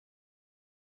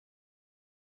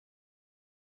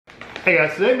Hey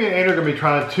guys, today me and Andrew are going to be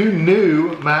trying 2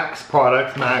 new Max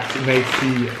products. Max,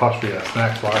 M-A-C-S,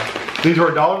 Max products. These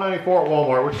are $1.94 at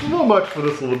Walmart, which is a little much for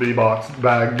this little bitty box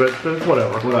bag, but it's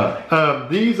whatever. Right.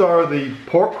 These are the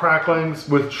pork cracklings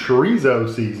with chorizo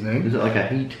seasoning. Is it like a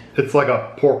heat? It's like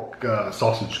a pork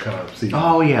sausage kind of seasoning.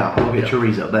 Oh yeah, okay,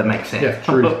 chorizo, that makes sense. Yeah,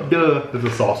 chorizo. Duh. It's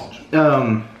a sausage.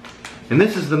 And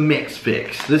this is the mix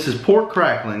fix. This is pork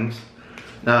cracklings,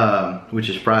 which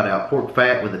is fried out pork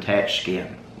fat with attached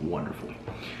skin. Wonderful.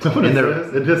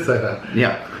 It did say that.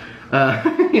 Yeah.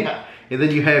 Yeah. And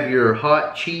then you have your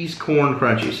hot cheese corn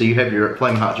crunchies. So you have your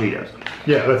Flamin' Hot Cheetos.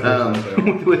 Yeah,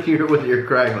 that's with your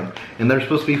cracklings. And they're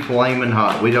supposed to be flaming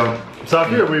hot. We don't. So I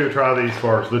figured we would try these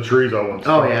first, the chorizo ones.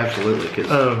 Oh yeah, absolutely.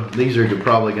 Because these are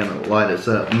probably going to light us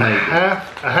up. Maybe. A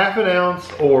half an ounce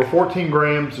or 14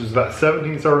 grams is about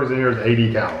 17 servings in here is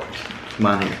 80 calories.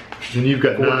 Mine here. And you've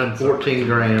got 14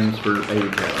 grams for 80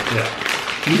 calories.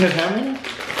 Yeah. You have how many?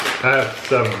 I have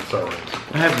 7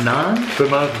 servings. I have 9? But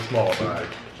mine's a small bag.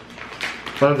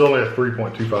 Mine's only a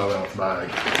 3.25 ounce bag.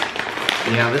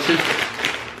 Yeah,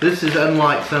 this is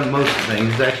unlike most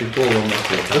things. It's actually full almost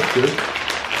full. That's good.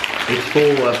 It's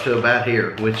full up to about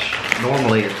here, which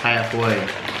normally it's halfway.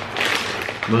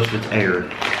 Most of it's air.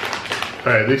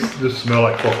 Alright, these just smell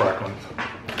like pork cracklings.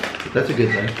 That's a good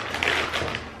thing.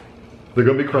 They're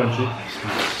gonna be crunchy. Oh, it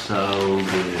smells so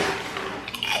good.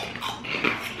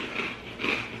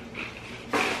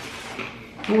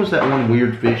 What was that one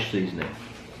weird fish seasoning?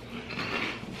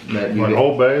 That you like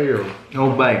Old Bay or?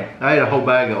 Old Bay. I ate a whole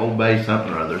bag of Old Bay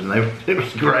something or others, and it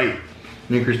was great.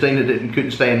 And Christina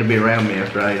couldn't stand to be around me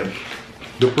after I ate them.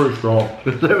 They're pretty strong.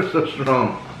 They were so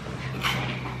strong.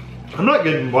 I'm not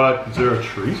getting what I consider a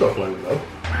chorizo flavor though.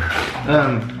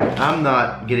 I'm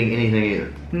not getting anything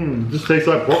either. Just tastes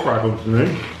like pork cracklings to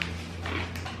me.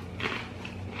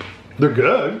 They're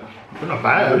good. They're not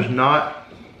bad. There's not.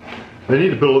 They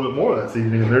need to put a little bit more of that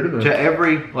seasoning in there, don't they? To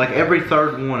every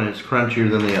third one is crunchier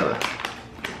than the other.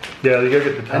 Yeah, you gotta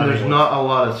get the tiny And there's ones. not a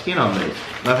lot of skin on these.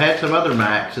 I've had some other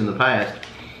Macs in the past,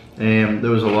 and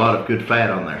there was a lot of good fat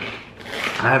on there.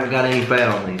 I haven't got any fat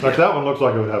on these. Like that one looks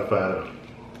like it would have fat in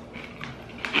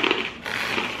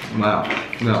it. Wow.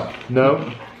 No.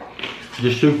 No?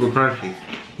 Just super crunchy.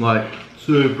 Like,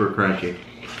 super crunchy.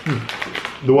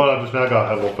 The one I just now got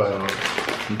had a little fat on it.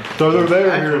 So they're there,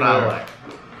 That's here, what and I there. like.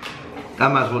 I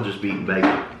might as well just be eating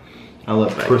bacon. I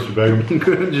love bacon. Crispy bacon.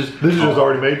 This is just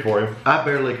already made for you. I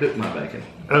barely cook my bacon.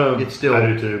 It's still. I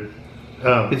do too.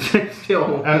 It's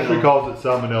still. Ashley calls it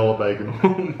salmonella bacon.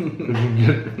 'Cause you can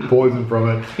get poison from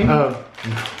it.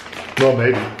 Well,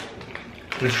 maybe.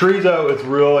 The chorizo, it's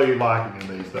really lacking in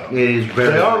these though. It is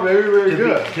very. They are very, very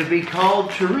good. To be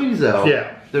called chorizo.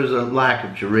 Yeah. There's a lack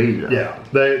of chorizo. Yeah,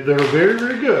 they're very,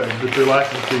 very good, but they're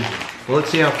lacking seasoning. Well,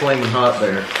 let's see how flaming hot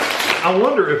they're. I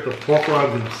wonder if the pork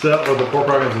rinds themselves, or the pork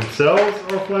rinds themselves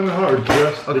are flaming hot, or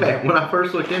just Okay. When I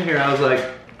first looked in here, I was like,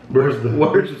 where's the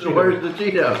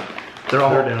Cheetos? They're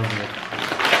all down here.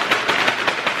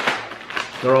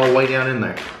 They're all way down in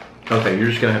there. Okay, you're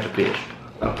just gonna have to fish.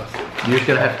 You're just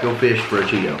gonna have to go fish for a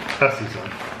Cheeto. I see some.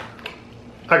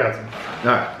 I got some.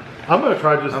 All right. I'm gonna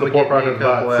try just the pork rinds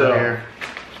by itself.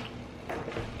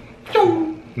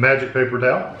 Magic paper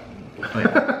towel.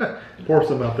 Yeah. Pour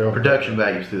some out there. Production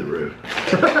values through the roof.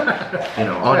 You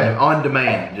know, on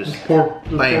demand. Just Pour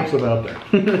bam. some out there.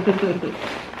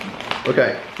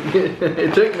 Okay.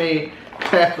 It took me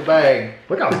half the bag.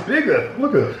 Look how big that.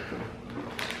 Look at it.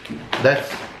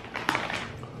 That's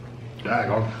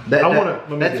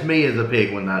Daggone. that's me as a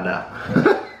pig when I die.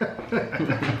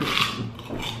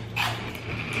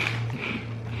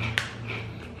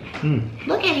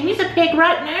 Look at him, he's a pig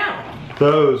right now.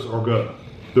 Those are good.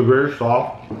 They're very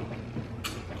soft.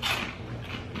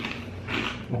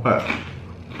 Okay.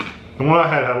 The one I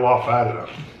had a lot of fat in it.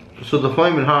 So the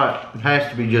Flamin' Hot has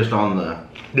to be just on the.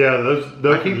 Yeah, those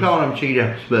I keep calling them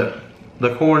Cheetos, but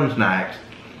the corn snacks.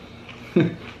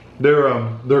 They're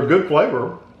good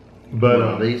flavor,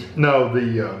 but these? No,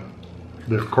 the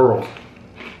curls.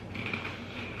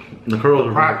 The curls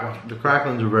are Cracklins. the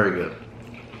cracklins are very good,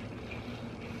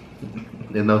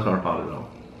 and those aren't hot at all.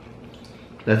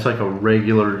 That's like a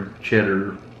regular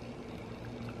cheddar.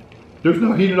 There's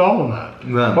no heat at all in that.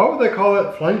 No. Why would they call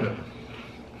that flaming?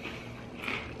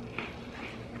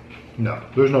 No,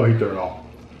 there's no heat there at all.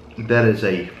 That is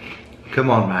a. Come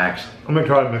on, Max. I'm gonna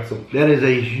try to mix them. That is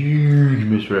a huge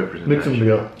misrepresentation. Mix them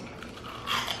together.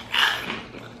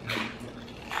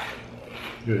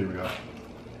 Good, here we go.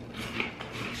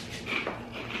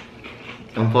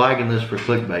 I'm flagging this for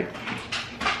clickbait.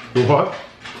 For what?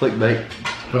 Clickbait.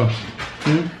 Oh.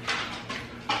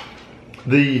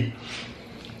 The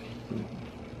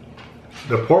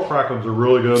The pork cracklins are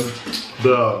really good.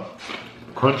 The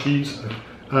crunchies,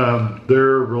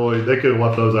 they could have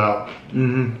left those out.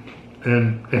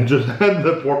 And just had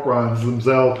the pork rinds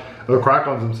themselves, the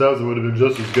cracklins themselves, it would have been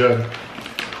just as good.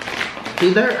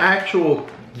 See, they're actual,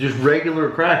 just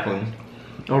regular cracklins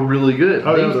are really good.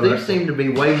 Oh, these seem to be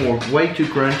way too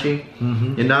crunchy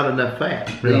and not enough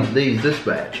fat. Yeah. This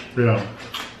batch. Yeah.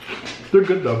 They're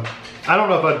good though. I don't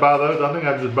know if I'd buy those. I think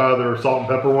I'd just buy their salt and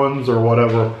pepper ones or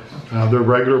whatever, their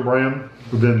regular brand,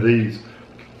 than these.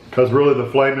 Because really the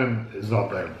Flamin is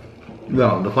not there.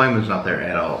 No, the Flamin's not there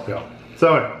at all. Yeah.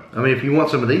 So anyway. I mean, if you want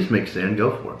some of these mixed in,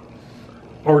 go for it.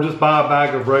 Or just buy a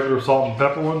bag of regular salt and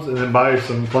pepper ones and then buy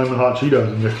some Flamin' Hot Cheetos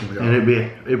and mix them together. And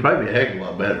it'd probably be a heck of a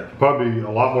lot better. Probably a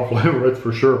lot more flavor, that's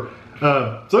for sure.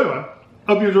 So anyway,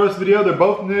 hope you enjoyed this video. They're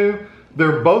both new.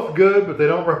 They're both good, but they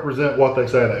don't represent what they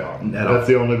say they are. That's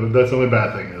the only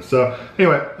bad thing is. So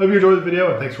anyway, hope you enjoyed the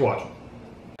video and thanks for watching.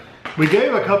 We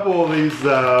gave a couple of these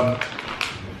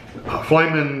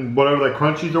Flamin' whatever they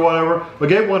crunchies or whatever. We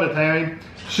gave one to Tammy.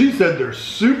 She said they're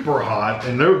super hot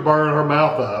and they would burn her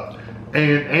mouth up.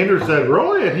 And Andrew said,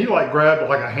 really? And he like grabbed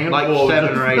like a handful like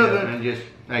 7 or 8 of them and just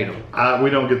ate them. We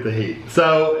don't get the heat.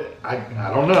 So I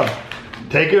don't know.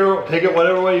 Take it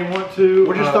whatever way you want to.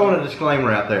 We're just throwing a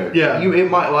disclaimer out there. Yeah. It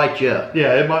might light you up.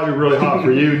 Yeah, it might be really hot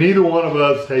for you. Neither one of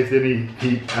us tastes any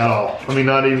heat at all. I mean,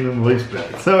 not even in the least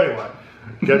bit. So anyway,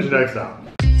 catch you next time.